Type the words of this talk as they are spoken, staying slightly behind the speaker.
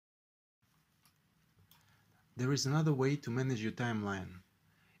There is another way to manage your timeline.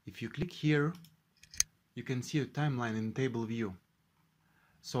 If you click here, you can see a timeline in table view.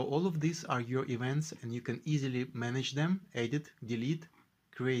 So all of these are your events and you can easily manage them, edit, delete,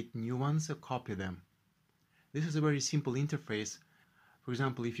 create new ones, or copy them. This is a very simple interface. For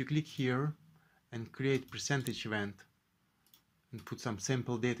example, if you click here and create percentage event and put some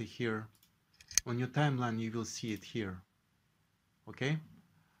sample data here, on your timeline you will see it here. Okay?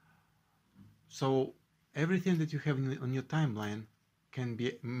 So everything that you have on your timeline can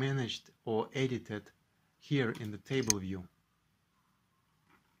be managed or edited here in the table view.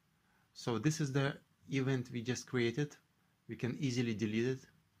 So this is the event we just created. We can easily delete it.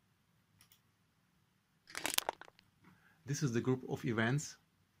 This is the group of events.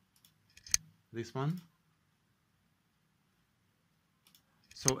 This one.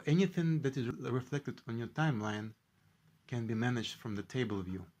 So anything that is reflected on your timeline can be managed from the table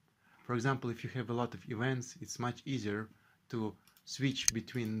view. For example, if you have a lot of events, it's much easier to switch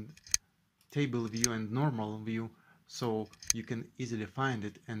between table view and normal view, so you can easily find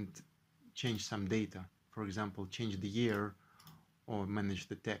it and change some data. For example, change the year or manage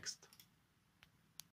the text.